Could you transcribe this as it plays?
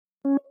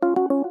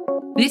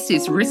This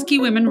is Risky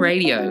Women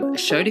Radio, a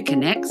show to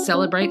connect,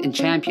 celebrate and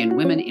champion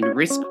women in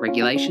risk,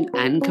 regulation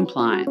and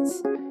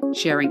compliance,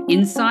 sharing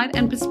insight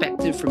and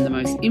perspective from the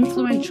most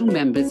influential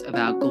members of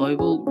our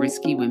global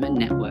Risky Women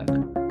network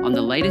on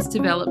the latest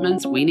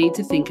developments we need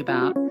to think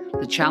about,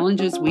 the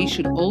challenges we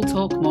should all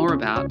talk more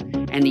about,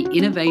 and the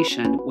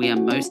innovation we are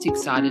most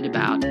excited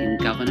about in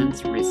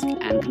governance, risk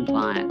and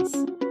compliance.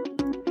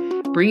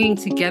 Bringing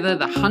together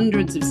the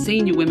hundreds of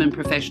senior women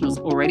professionals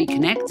already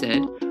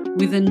connected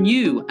with a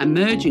new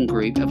emerging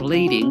group of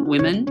leading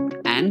women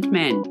and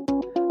men.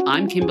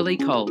 I'm Kimberly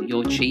Cole,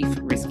 your Chief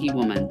Risky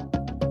Woman.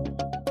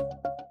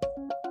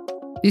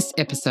 This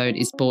episode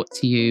is brought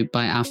to you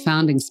by our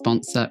founding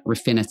sponsor,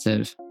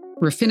 Refinitiv.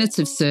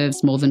 Refinitiv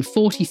serves more than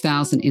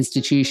 40,000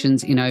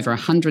 institutions in over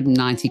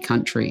 190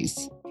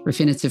 countries.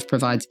 Refinitiv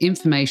provides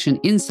information,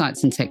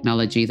 insights and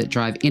technology that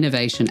drive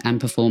innovation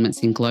and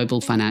performance in global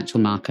financial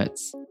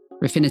markets.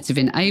 Refinitiv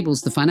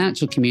enables the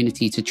financial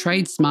community to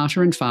trade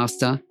smarter and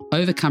faster,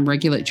 overcome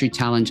regulatory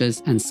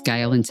challenges, and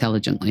scale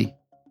intelligently.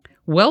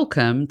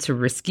 Welcome to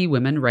Risky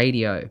Women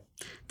Radio.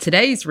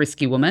 Today's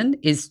Risky Woman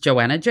is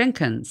Joanna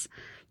Jenkins.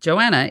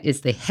 Joanna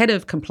is the Head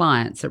of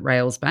Compliance at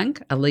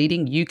Railsbank, a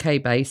leading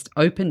UK-based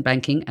open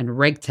banking and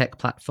RegTech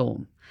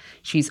platform.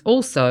 She's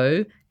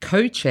also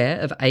co-chair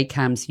of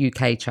ACAM's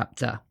UK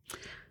chapter.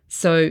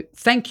 So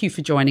thank you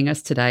for joining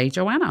us today,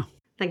 Joanna.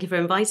 Thank you for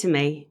inviting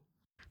me.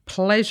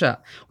 Pleasure.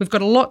 We've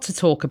got a lot to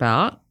talk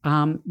about.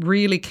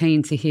 Really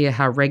keen to hear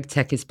how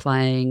RegTech is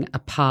playing a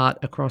part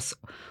across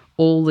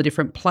all the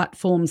different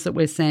platforms that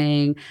we're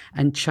seeing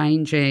and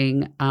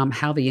changing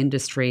how the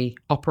industry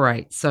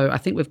operates. So I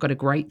think we've got a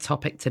great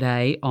topic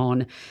today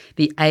on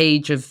the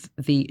age of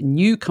the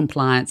new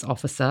compliance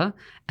officer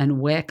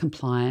and where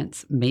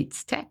compliance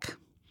meets tech.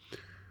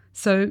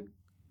 So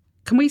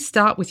can we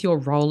start with your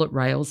role at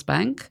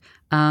Railsbank?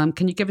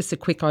 Can you give us a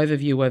quick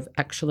overview of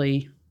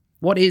actually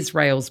what is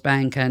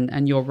Railsbank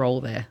and your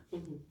role there?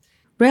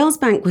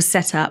 Railsbank was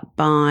set up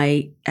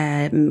by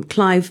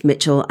Clive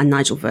Mitchell and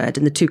Nigel Verd,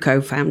 and the two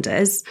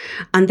co-founders.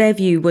 And their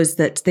view was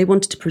that they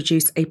wanted to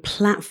produce a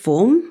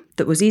platform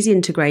that was easy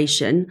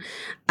integration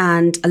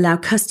and allow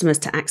customers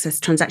to access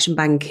transaction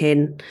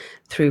banking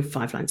through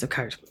 5 lines of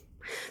code.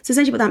 So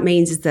essentially what that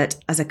means is that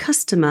as a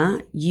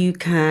customer, you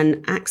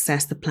can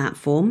access the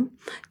platform.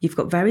 You've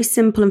got very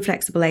simple and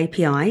flexible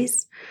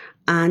APIs,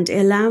 and it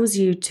allows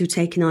you to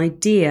take an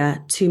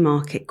idea to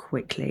market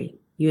quickly.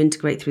 You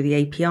integrate through the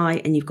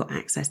API and you've got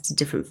access to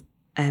different,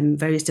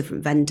 various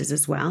different vendors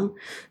as well.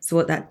 So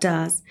what that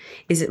does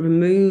is it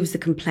removes the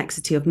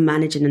complexity of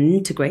managing and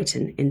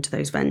integrating into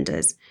those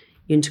vendors.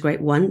 You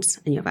integrate once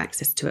and you have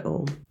access to it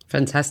all.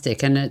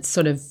 Fantastic. And it's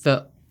sort of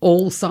for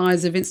all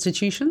size of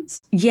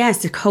institutions?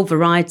 Yes, a whole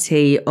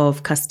variety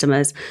of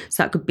customers.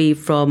 So that could be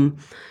from,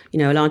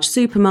 a large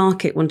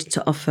supermarket wanting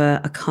to offer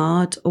a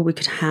card, or we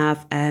could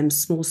have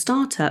small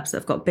startups that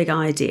have got big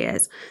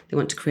ideas. They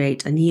want to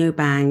create a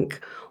neobank,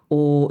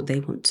 or they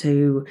want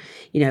to,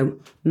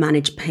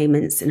 manage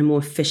payments in a more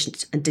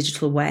efficient and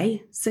digital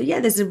way. So yeah,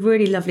 there's a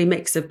really lovely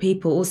mix of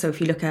people. Also, if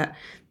you look at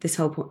this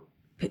whole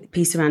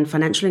piece around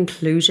financial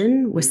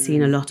inclusion, we're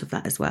seeing a lot of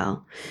that as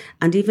well.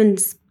 And even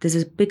there's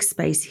a big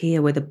space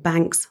here where the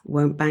banks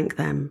won't bank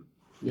them.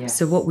 Yes.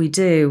 So what we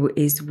do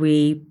is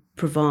we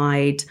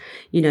provide,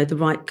 the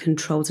right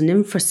controls and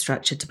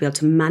infrastructure to be able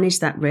to manage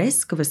that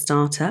risk of a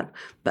startup,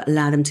 but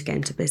allow them to get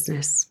into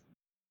business.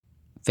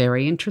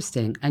 Very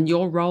interesting. And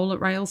your role at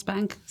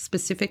Railsbank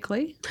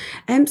specifically?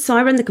 So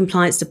I run the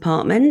compliance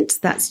department.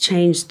 That's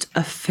changed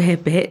a fair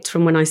bit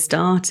from when I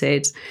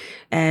started.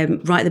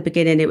 Right at the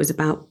beginning, it was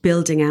about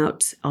building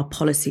out our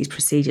policies,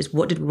 procedures.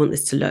 What did we want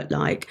this to look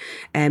like?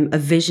 A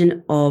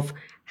vision of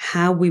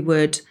how we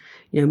would,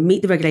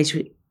 meet the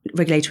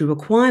regulatory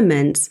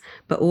requirements,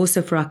 but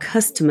also for our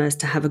customers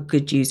to have a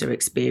good user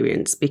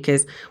experience.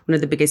 Because one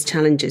of the biggest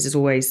challenges is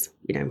always,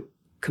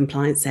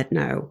 compliance said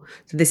no.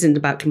 So this isn't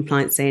about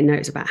compliance saying no,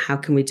 it's about how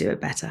can we do it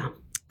better.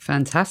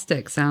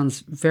 Fantastic.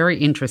 Sounds very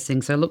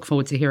interesting. So I look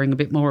forward to hearing a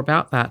bit more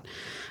about that.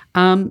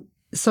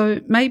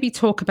 So maybe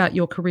talk about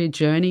your career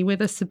journey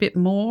with us a bit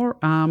more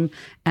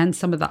and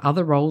some of the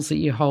other roles that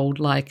you hold,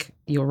 like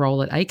your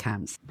role at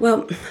ACAMS.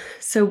 Well,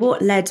 so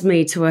what led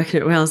me to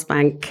working at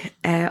Railsbank?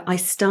 I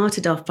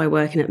started off by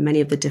working at many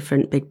of the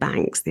different big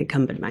banks, the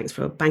incumbent banks,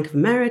 for Bank of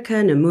America,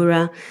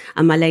 Nomura,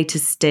 and my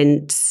latest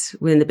stint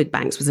within the big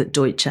banks was at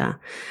Deutsche.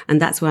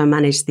 And that's where I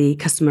managed the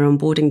customer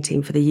onboarding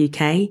team for the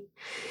UK.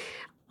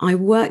 I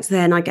worked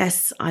there and I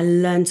guess I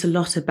learned a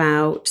lot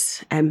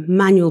about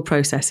manual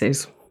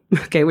processes.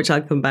 Okay, which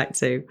I'll come back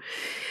to.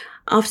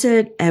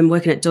 After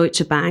working at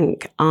Deutsche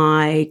Bank,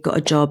 I got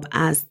a job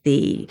as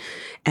the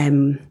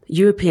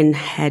European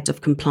head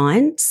of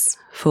compliance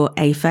for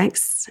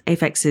AFEX.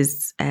 AFEX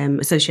is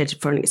Associated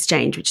Foreign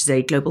Exchange, which is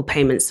a global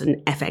payments and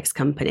FX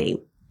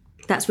company.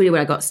 That's really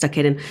where I got stuck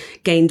in and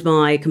gained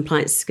my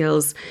compliance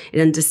skills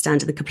in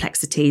understanding the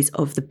complexities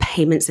of the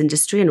payments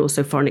industry and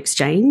also foreign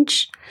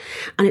exchange.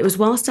 And it was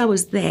whilst I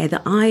was there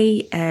that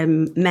I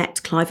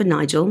met Clive and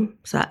Nigel.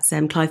 So that's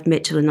Clive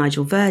Mitchell and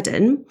Nigel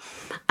Verdon.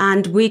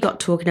 And we got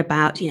talking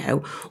about,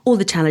 all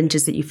the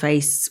challenges that you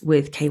face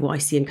with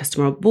KYC and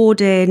customer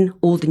onboarding,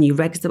 all the new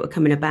regs that were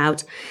coming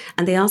about.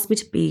 And they asked me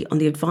to be on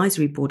the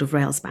advisory board of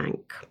Railsbank.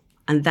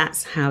 And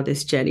that's how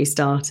this journey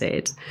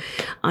started.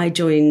 I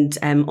joined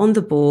on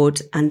the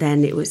board, and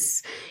then it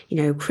was,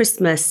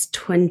 Christmas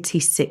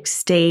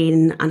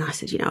 2016. And I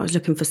said, I was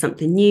looking for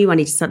something new. I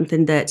needed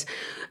something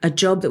a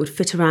job that would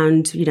fit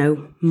around,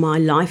 my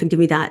life and give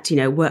me that,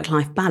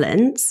 work-life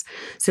balance.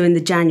 So in the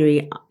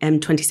January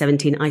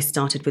 2017, I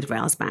started with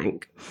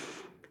Railsbank.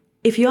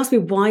 If you ask me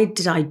why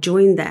did I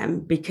join them,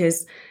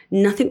 because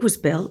nothing was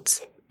built.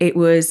 It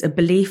was a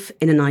belief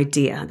in an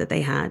idea that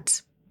they had.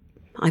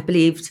 I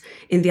believed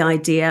in the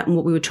idea and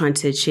what we were trying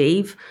to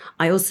achieve.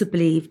 I also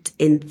believed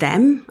in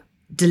them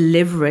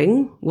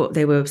delivering what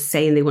they were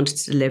saying they wanted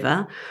to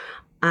deliver.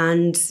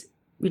 And,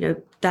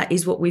 that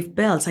is what we've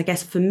built. I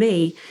guess for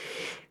me,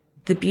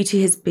 the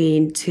beauty has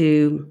been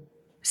to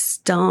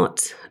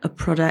start a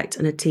product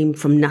and a team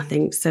from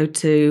nothing. So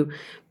to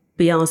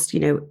be asked,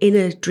 in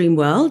a dream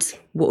world,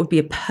 what would be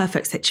a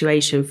perfect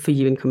situation for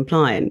you in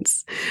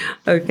compliance?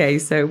 Okay,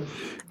 so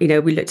we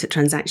looked at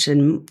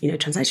transaction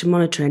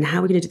monitoring. How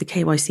are we going to do the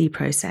KYC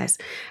process?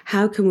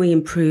 How can we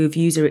improve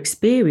user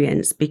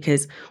experience?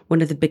 Because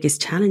one of the biggest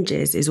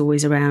challenges is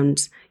always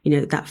around,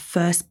 that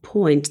first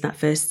point, that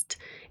first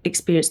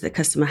experience that the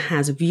customer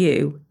has of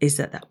you is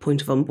at that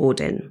point of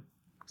onboarding.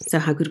 So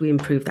how could we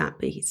improve that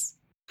piece?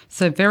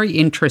 So very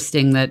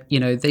interesting that,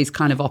 these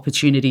kind of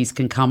opportunities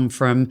can come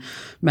from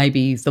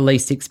maybe the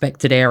least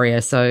expected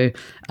area. So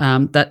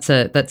that's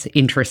an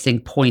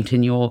interesting point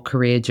in your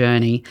career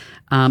journey.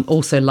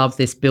 Also love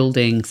this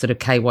building sort of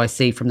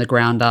KYC from the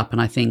ground up. And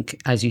I think,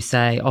 as you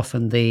say,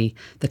 often the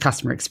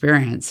customer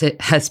experience, it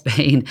has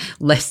been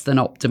less than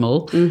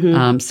optimal.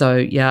 Mm-hmm. So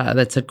yeah,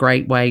 that's a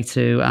great way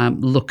to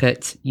look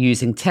at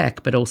using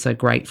tech, but also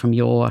great from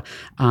your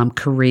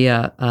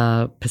career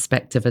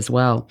perspective as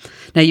well.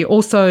 Now, you're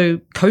also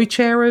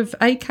co-chair of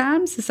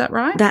ACAMS, is that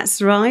right?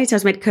 That's right. I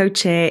was made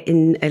co-chair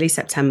in early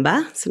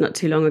September, so not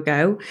too long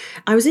ago.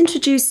 I was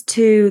introduced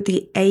to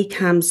the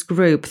ACAMS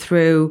group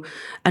through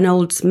an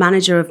old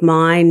manager of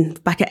mine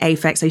back at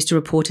AFEX. I used to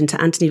report into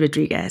Anthony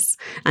Rodriguez,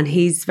 and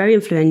he's very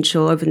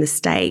influential over in the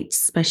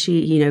States,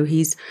 especially,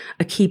 he's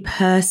a key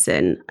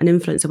person, an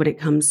influencer when it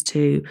comes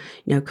to,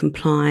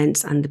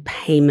 compliance and the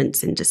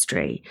payments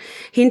industry.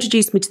 He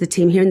introduced me to the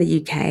team here in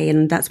the UK,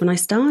 and that's when I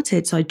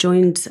started. So I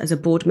joined as a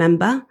board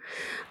member.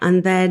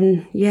 And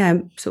then,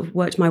 sort of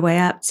worked my way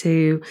up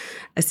to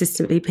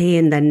assistant VP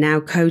and then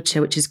now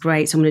co-chair, which is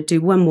great. So I'm going to do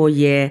one more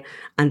year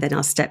and then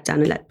I'll step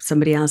down and let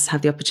somebody else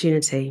have the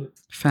opportunity.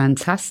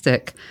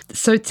 Fantastic.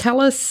 So tell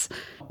us,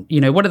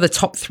 what are the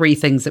top 3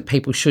 things that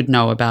people should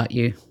know about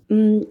you?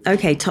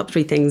 Okay, top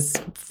 3 things.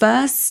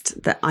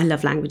 First, that I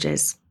love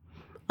languages.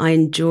 I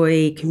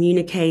enjoy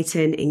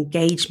communicating,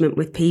 engagement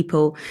with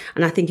people.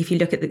 And I think if you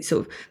look at the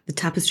sort of the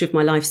tapestry of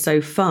my life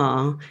so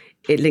far,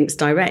 it links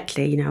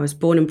directly. I was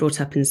born and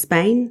brought up in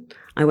Spain.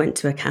 I went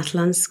to a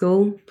Catalan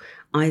school.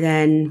 I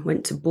then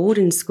went to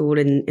boarding school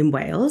in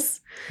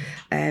Wales.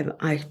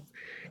 I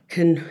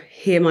can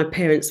hear my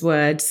parents'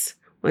 words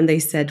when they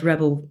said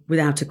rebel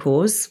without a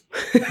cause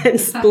in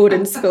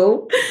boarding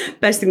school.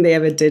 Best thing they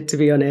ever did, to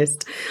be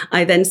honest.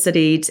 I then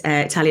studied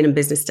Italian and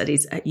business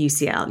studies at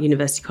UCL,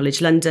 University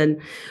College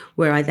London,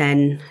 where I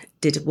then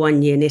did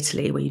 1 year in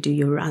Italy where you do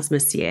your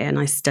Erasmus year, and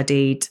I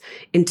studied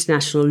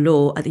international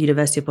law at the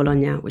University of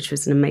Bologna, which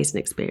was an amazing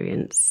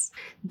experience.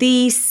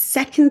 The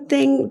second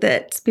thing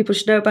that people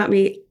should know about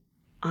me,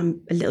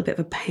 I'm a little bit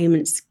of a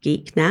payments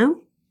geek now,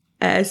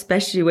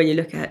 especially when you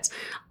look at,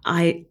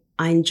 I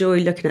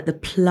enjoy looking at the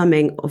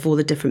plumbing of all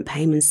the different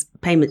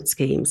payment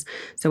schemes.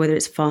 So whether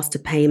it's faster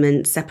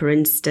payment, SEPA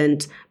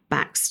Instant,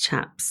 BACS,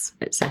 CHAPS,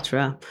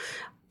 etc.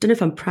 Don't know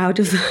if I'm proud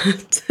of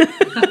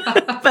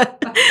that,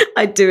 but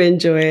I do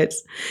enjoy it.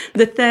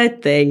 The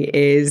third thing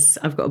is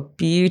I've got a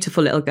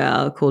beautiful little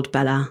girl called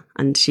Bella,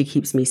 and she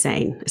keeps me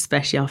sane,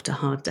 especially after a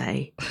hard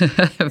day.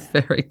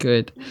 Very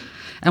good.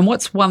 And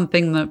what's one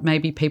thing that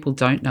maybe people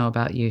don't know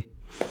about you?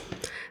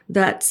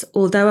 That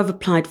although I've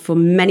applied for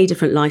many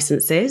different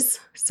licenses,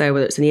 so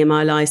whether it's an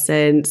EMI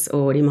license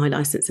or an EMI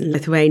license in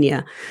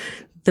Lithuania,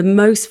 the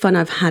most fun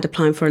I've had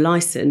applying for a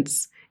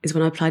license is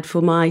when I applied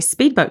for my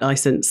speedboat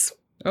license.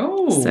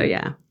 Oh, so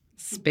yeah.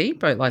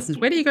 Speedboat license.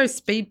 Where do you go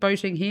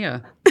speedboating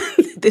here?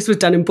 This was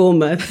done in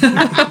Bournemouth.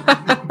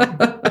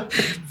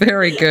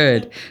 Very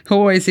good.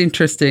 Always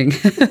interesting.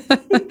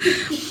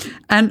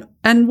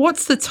 And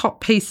what's the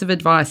top piece of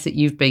advice that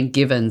you've been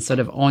given sort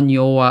of on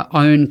your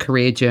own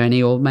career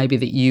journey, or maybe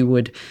that you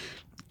would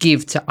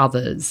give to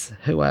others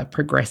who are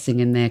progressing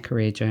in their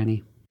career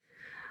journey?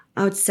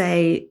 I would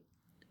say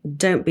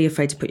don't be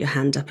afraid to put your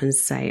hand up and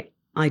say,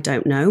 I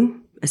don't know,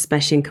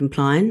 especially in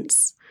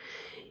compliance.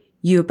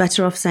 You're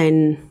better off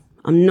saying,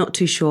 I'm not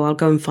too sure. I'll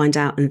go and find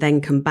out and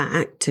then come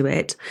back to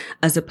it,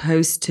 as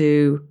opposed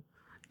to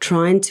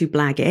trying to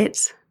blag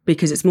it,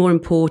 because it's more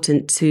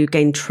important to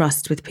gain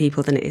trust with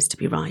people than it is to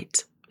be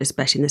right,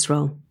 especially in this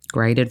role.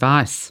 Great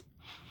advice.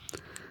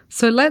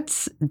 So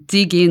let's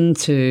dig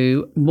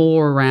into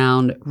more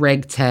around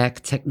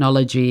RegTech,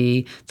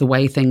 technology, the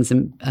way things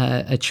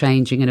are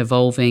changing and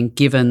evolving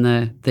given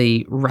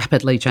the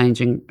rapidly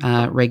changing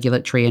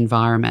regulatory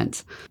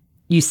environment.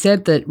 You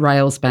said that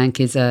Railsbank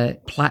is a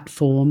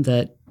platform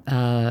that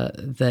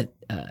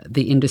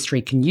the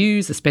industry can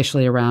use,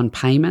 especially around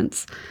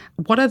payments.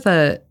 What are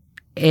the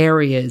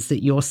areas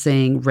that you're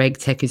seeing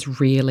RegTech is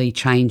really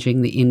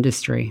changing the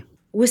industry?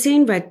 We're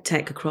seeing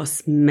RegTech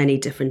across many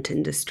different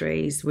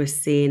industries. We're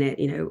seeing it,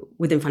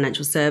 within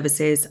financial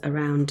services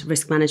around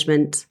risk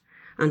management,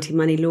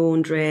 anti-money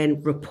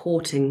laundering,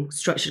 reporting,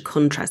 structured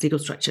contracts, legal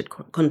structured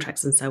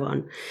contracts, and so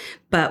on.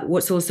 But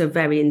what's also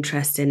very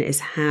interesting is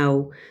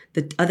how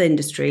the other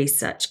industries,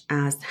 such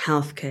as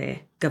healthcare,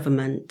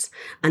 government,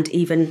 and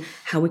even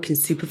how we can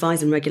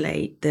supervise and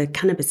regulate the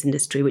cannabis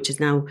industry, which is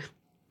now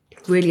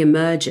really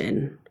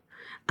emerging.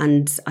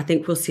 And I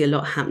think we'll see a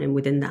lot happening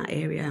within that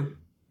area.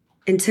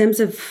 In terms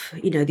of,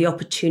 the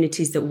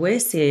opportunities that we're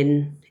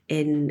seeing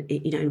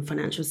in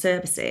financial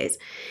services,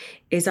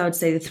 is I would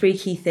say the three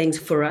key things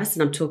for us,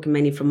 and I'm talking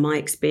mainly from my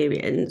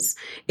experience,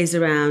 is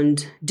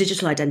around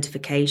digital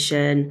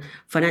identification,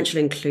 financial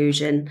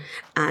inclusion,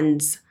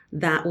 and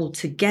that all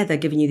together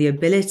giving you the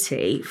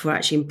ability for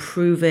actually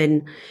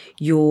improving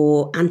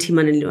your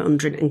anti-money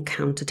laundering and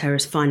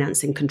counter-terrorist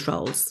financing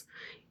controls.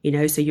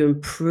 So you're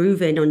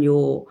improving on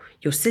your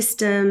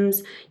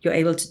systems, you're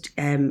able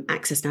to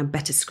access now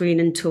better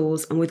screening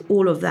tools. And with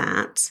all of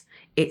that,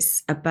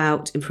 it's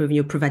about improving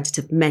your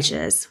preventative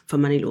measures for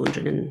money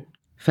laundering.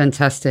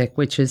 Fantastic,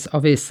 which is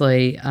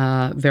obviously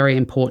very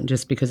important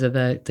just because of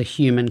the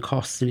human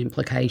costs and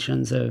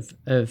implications of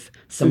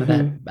some of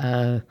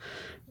that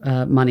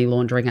money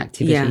laundering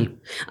activity. Yeah.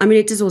 I mean,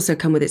 it does also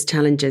come with its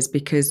challenges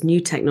because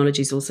new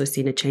technology has also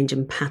seen a change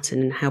in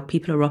pattern in how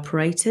people are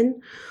operating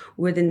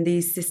within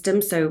these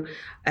systems. So,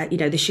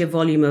 the sheer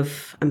volume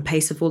of and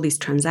pace of all these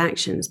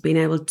transactions, being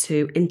able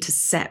to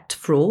intercept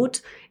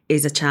fraud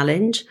is a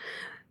challenge.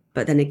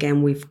 But then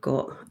again, we've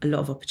got a lot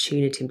of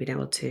opportunity in being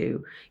able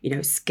to,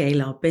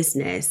 scale our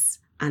business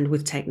and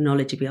with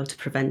technology be able to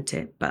prevent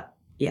it. But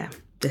yeah,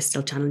 there's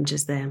still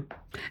challenges there.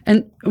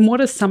 And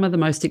what are some of the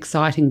most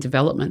exciting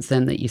developments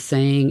then that you're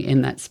seeing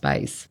in that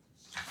space?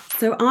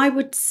 So I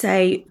would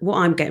say what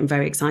I'm getting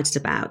very excited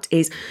about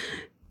is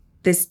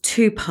there's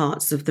two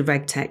parts of the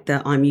RegTech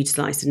that I'm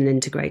utilising and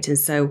integrating.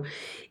 So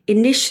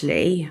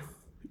initially,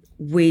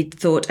 we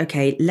thought,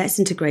 okay, let's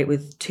integrate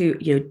with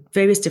two,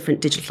 various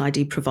different digital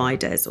ID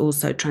providers,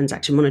 also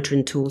transaction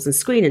monitoring tools and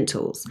screening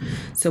tools.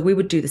 So we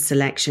would do the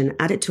selection,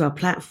 add it to our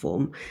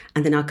platform,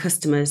 and then our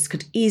customers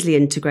could easily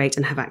integrate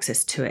and have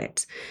access to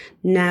it.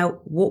 Now,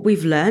 what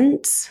we've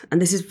learned,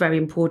 and this is very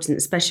important,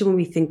 especially when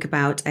we think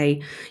about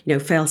a,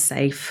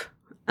 fail-safe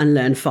and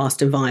learn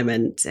fast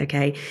environment,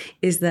 okay,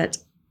 is that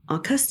our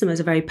customers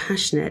are very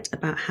passionate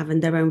about having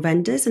their own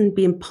vendors and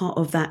being part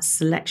of that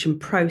selection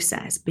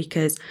process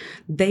because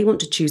they want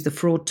to choose the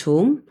fraud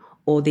tool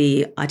or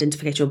the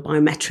identification or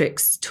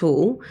biometrics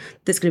tool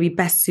that's going to be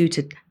best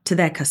suited to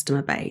their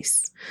customer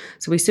base.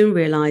 So we soon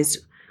realized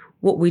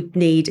what we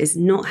need is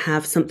not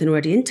have something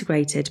already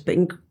integrated, but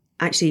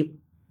actually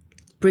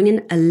bring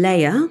in a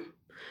layer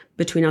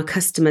between our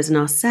customers and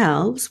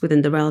ourselves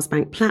within the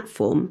Railsbank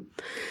platform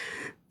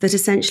that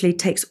essentially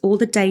takes all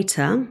the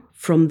data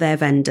from their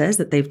vendors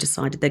that they've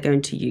decided they're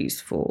going to use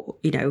for,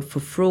 for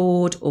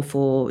fraud or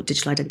for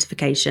digital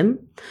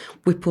identification.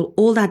 We pull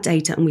all that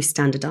data and we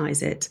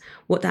standardize it.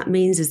 What that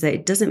means is that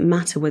it doesn't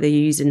matter whether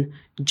you're using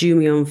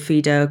Jumio,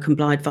 Fido,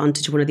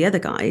 ComplyAdvantage, or one of the other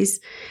guys.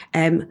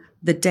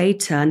 The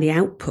data and the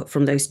output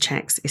from those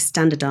checks is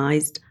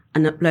standardized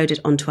and uploaded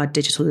onto our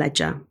digital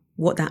ledger.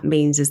 What that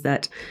means is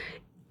that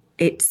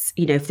it's,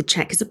 if the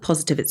check is a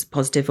positive, it's a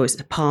positive, or it's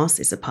a pass,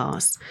 it's a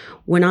pass.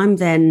 When I'm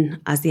then,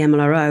 as the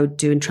MLRO,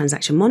 doing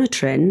transaction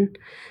monitoring,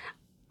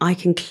 I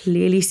can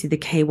clearly see the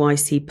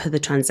KYC per the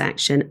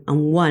transaction,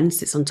 and one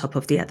sits on top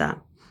of the other.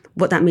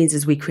 What that means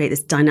is we create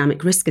this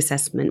dynamic risk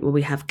assessment where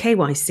we have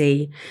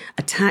KYC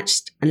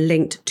attached and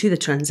linked to the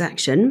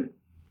transaction,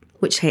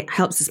 which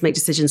helps us make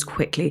decisions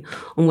quickly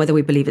on whether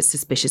we believe it's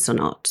suspicious or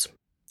not.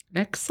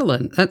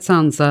 Excellent. That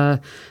sounds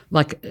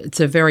like it's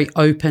a very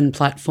open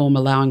platform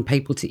allowing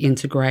people to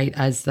integrate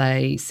as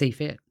they see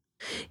fit.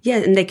 Yeah,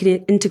 and they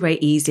can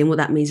integrate easy. And what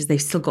that means is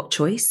they've still got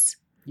choice.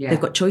 Yeah.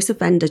 They've got choice of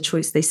vendor,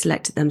 choice they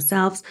select it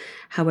themselves.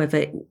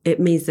 However, it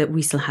means that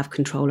we still have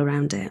control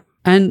around it.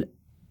 And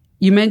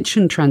you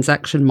mentioned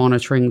transaction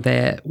monitoring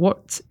there.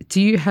 What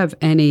do you have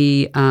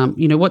any,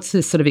 what's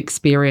the sort of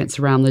experience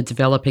around the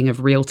developing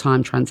of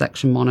real-time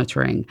transaction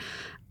monitoring?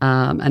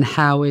 And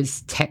how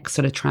is tech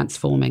sort of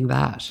transforming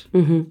that?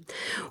 Mm-hmm.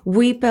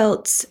 We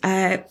built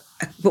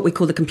what we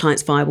call the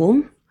compliance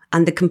firewall.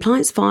 And the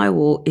compliance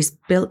firewall is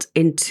built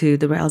into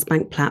the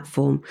Railsbank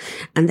platform.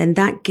 And then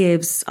that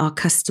gives our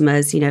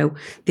customers, the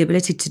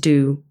ability to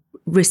do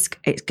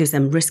it gives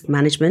them risk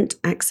management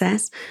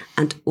access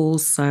and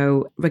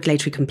also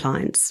regulatory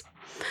compliance.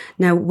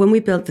 Now, when we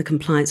built the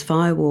compliance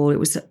firewall, it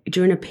was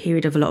during a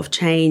period of a lot of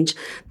change.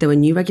 There were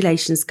new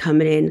regulations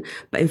coming in,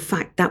 but in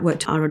fact, that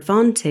worked to our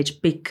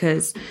advantage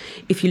because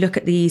if you look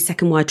at the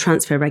second wire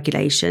transfer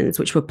regulations,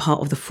 which were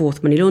part of the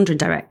fourth money laundering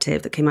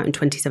directive that came out in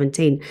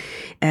 2017,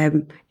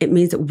 it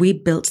means that we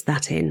built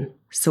that in.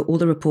 So all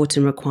the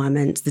reporting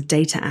requirements, the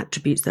data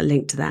attributes that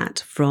link to that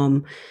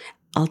from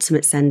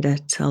ultimate sender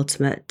to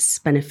ultimate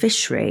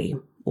beneficiary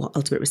or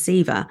ultimate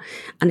receiver.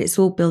 And it's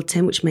all built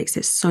in, which makes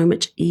it so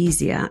much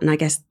easier. And I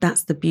guess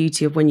that's the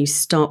beauty of when you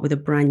start with a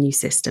brand new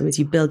system is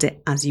you build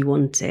it as you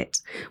want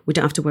it. We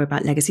don't have to worry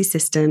about legacy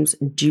systems,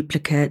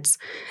 duplicates,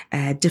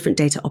 different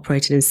data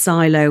operating in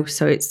silo.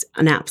 So it's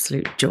an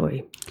absolute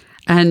joy.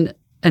 And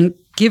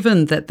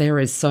given that there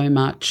is so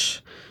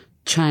much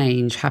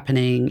change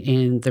happening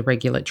in the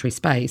regulatory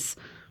space,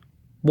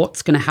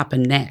 what's going to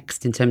happen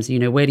next in terms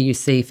of, where do you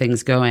see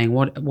things going?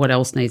 What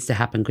else needs to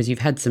happen? Because you've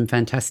had some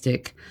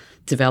fantastic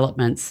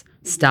developments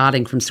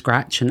starting from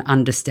scratch and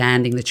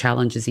understanding the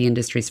challenges the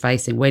industry is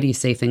facing. Where do you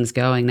see things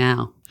going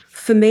now?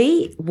 For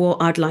me,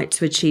 what I'd like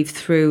to achieve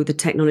through the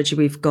technology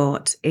we've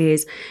got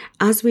is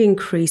as we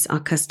increase our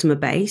customer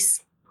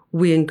base,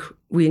 we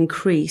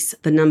increase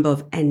the number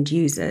of end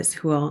users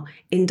who are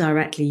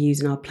indirectly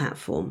using our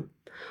platform.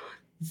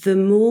 The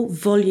more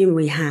volume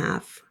we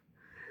have,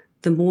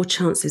 the more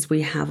chances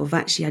we have of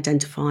actually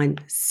identifying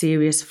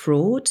serious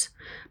fraud,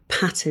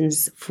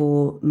 patterns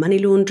for money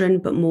laundering,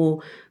 but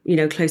more,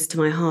 close to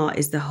my heart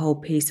is the whole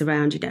piece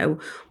around,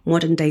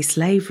 modern day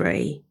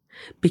slavery,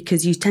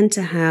 because you tend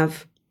to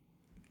have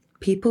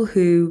people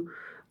who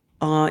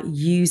are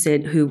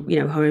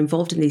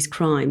involved in these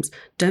crimes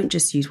don't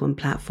just use one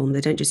platform. They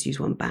don't just use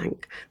one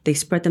bank. They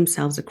spread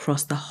themselves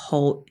across the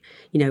whole,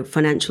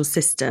 financial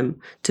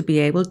system to be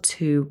able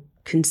to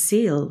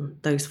conceal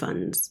those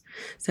funds.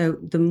 So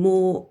the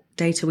more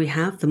data we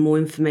have, the more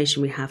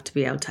information we have to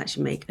be able to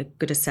actually make a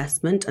good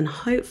assessment and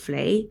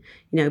hopefully,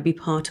 be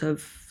part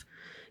of,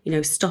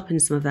 stopping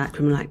some of that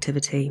criminal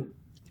activity.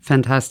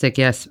 Fantastic.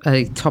 Yes,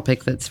 a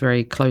topic that's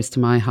very close to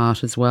my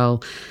heart as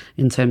well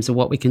in terms of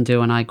what we can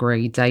do. And I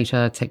agree,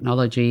 data,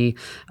 technology,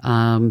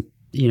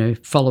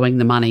 following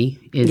the money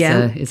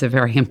is a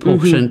very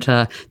important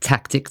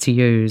tactic to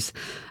use.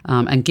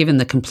 And given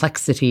the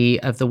complexity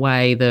of the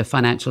way the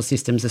financial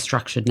systems are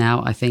structured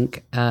now, I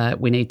think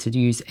we need to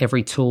use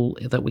every tool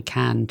that we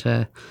can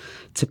to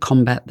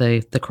combat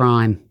the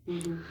crime.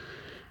 Mm-hmm.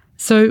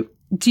 So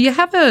do you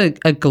have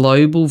a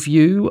global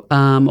view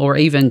or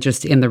even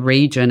just in the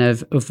region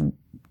of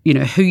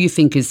who you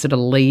think is sort of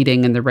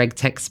leading in the reg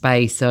tech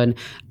space? And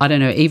I don't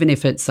know, even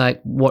if it's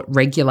like what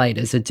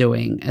regulators are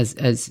doing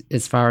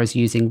as far as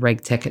using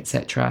reg tech, et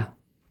cetera.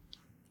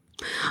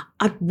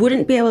 I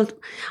wouldn't be able,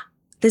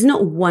 there's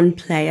not one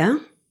player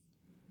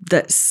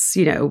that's,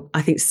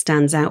 I think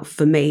stands out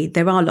for me.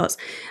 There are lots.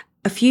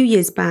 A few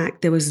years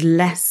back, there was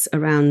less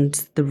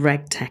around the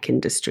reg tech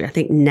industry. I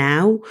think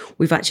now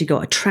we've actually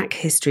got a track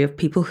history of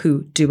people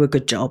who do a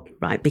good job,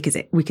 right? Because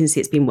we can see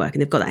it's been working.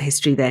 They've got that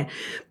history there.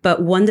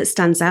 But one that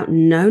stands out,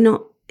 no,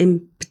 not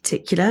in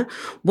particular.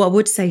 What I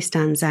would say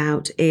stands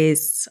out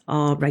is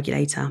our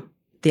regulator,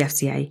 the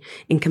FCA,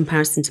 in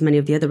comparison to many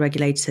of the other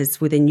regulators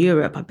within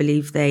Europe. I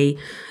believe they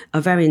are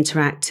very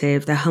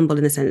interactive. They're humble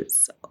in the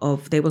sense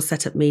of they will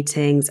set up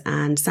meetings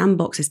and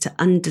sandboxes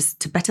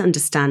to better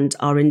understand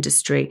our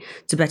industry,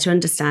 to better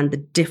understand the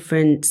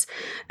different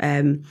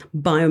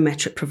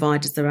biometric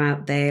providers that are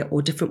out there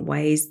or different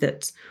ways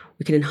that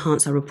we can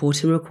enhance our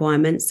reporting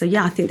requirements. So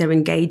yeah, I think they're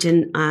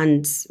engaging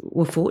and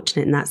we're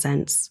fortunate in that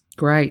sense.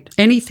 Great.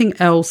 Anything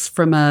else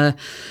from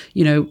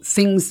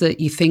things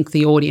that you think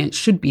the audience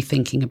should be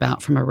thinking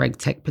about from a reg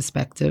tech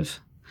perspective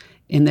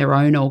in their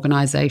own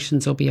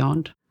organisations or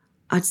beyond?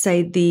 I'd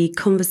say the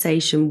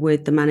conversation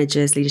with the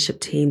managers, leadership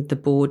team, the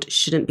board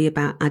shouldn't be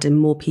about adding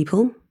more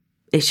people.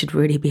 It should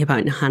really be about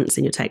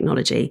enhancing your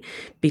technology,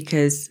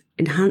 because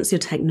enhance your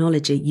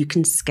technology, you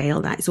can scale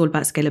that. It's all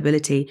about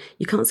scalability.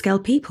 You can't scale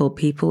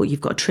people.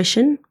 You've got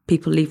attrition.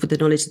 People leave with the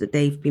knowledge that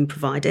they've been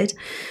provided.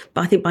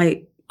 But I think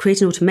by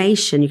creating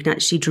automation, you can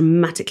actually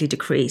dramatically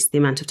decrease the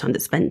amount of time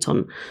that's spent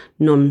on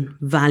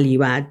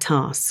non-value add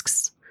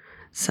tasks.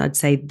 So I'd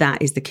say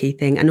that is the key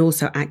thing. And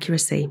also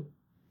accuracy.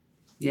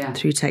 Yeah.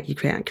 Through tech, you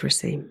create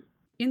accuracy.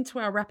 Into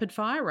our rapid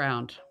fire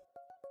round.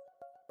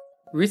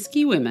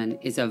 Risky Women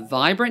is a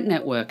vibrant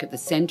network at the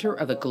centre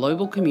of a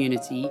global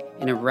community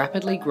in a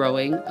rapidly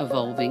growing,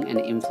 evolving and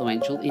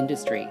influential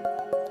industry.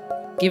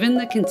 Given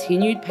the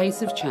continued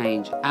pace of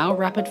change, our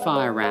rapid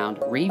fire round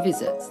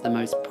revisits the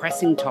most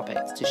pressing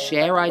topics to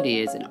share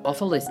ideas and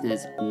offer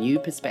listeners new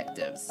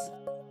perspectives.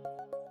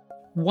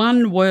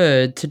 One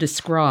word to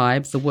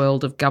describe the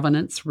world of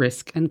governance,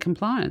 risk and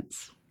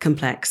compliance.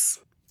 Complex.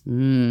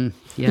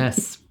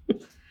 Yes.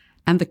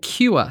 And the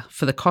cure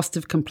for the cost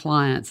of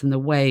compliance and the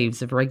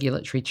waves of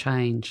regulatory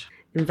change.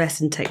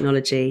 Invest in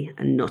technology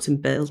and not in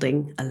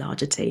building a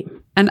larger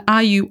team. And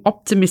are you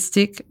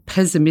optimistic,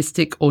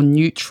 pessimistic or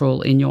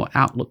neutral in your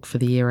outlook for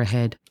the year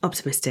ahead?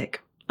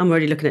 Optimistic. I'm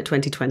already looking at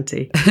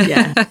 2020.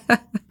 Yeah.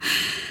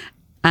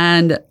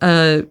 And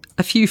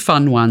a few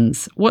fun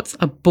ones. What's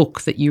a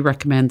book that you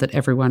recommend that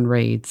everyone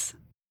reads?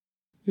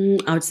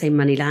 I would say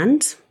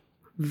Moneyland.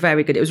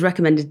 Very good. It was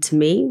recommended to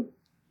me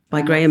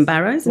by Graham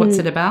Barrows. What's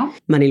it about?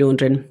 Money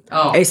laundering.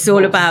 Oh, it's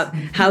all about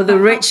how the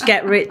rich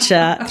get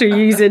richer through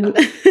using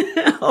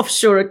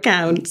offshore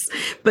accounts.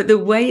 But the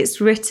way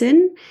it's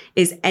written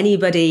is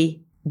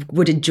anybody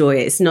would enjoy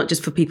it. It's not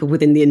just for people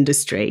within the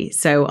industry.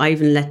 So I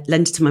even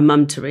lent it to my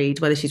mum to read.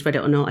 Whether she's read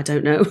it or not, I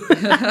don't know.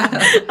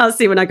 I'll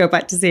see when I go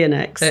back to see her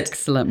next.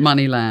 Excellent.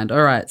 Moneyland.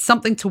 All right.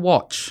 Something to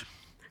watch.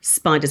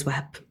 Spider's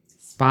Web.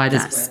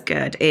 That's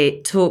good.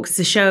 It's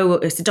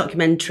a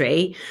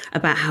documentary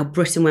about how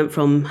Britain went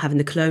from having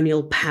the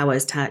colonial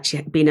powers to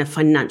actually being a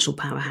financial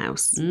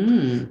powerhouse.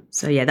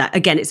 So yeah, that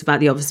again, it's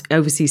about the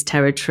overseas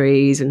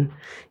territories, and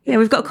yeah,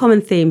 we've got a common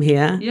theme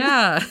here.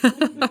 Yeah.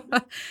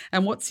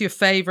 And what's your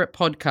favourite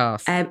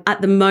podcast?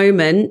 At the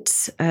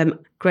moment,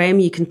 Graham,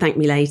 you can thank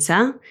me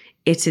later.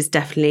 It is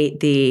definitely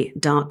the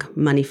Dark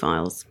Money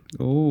Files.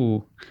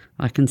 Oh,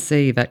 I can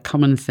see that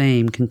common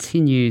theme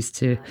continues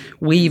to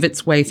weave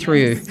its way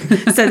through.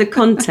 So the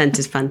content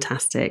is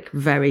fantastic.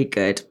 Very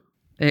good.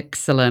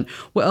 Excellent.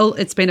 Well,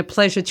 it's been a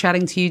pleasure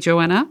chatting to you,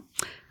 Joanna.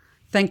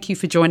 Thank you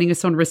for joining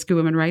us on Risky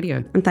Women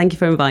Radio. And thank you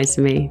for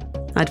inviting me.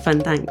 I had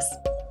fun. Thanks.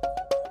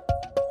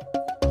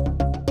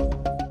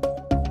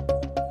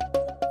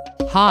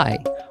 Hi.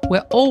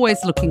 We're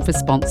always looking for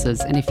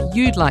sponsors, and if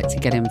you'd like to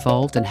get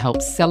involved and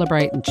help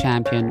celebrate and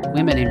champion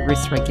women in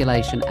risk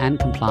regulation and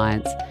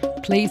compliance,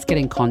 please get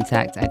in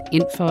contact at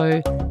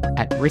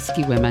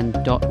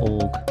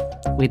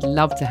info@riskywomen.org. We'd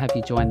love to have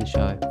you join the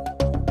show.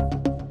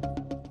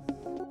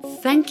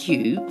 Thank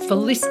you for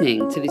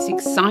listening to this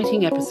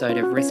exciting episode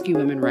of Risky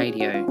Women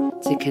Radio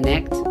to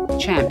connect,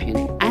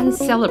 champion, and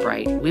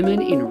celebrate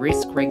women in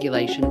risk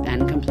regulation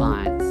and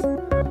compliance.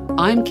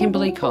 I'm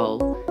Kimberly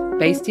Cole,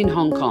 based in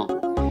Hong Kong.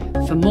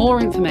 For more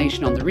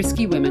information on the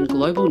Risky Women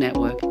Global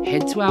Network,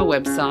 head to our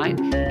website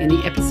in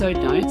the episode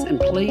notes, and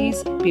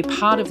please be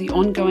part of the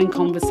ongoing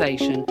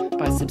conversation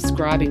by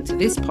subscribing to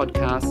this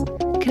podcast,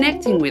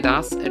 connecting with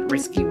us at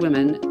Risky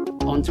Women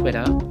on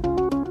Twitter,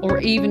 or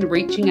even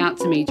reaching out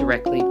to me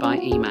directly by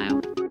email.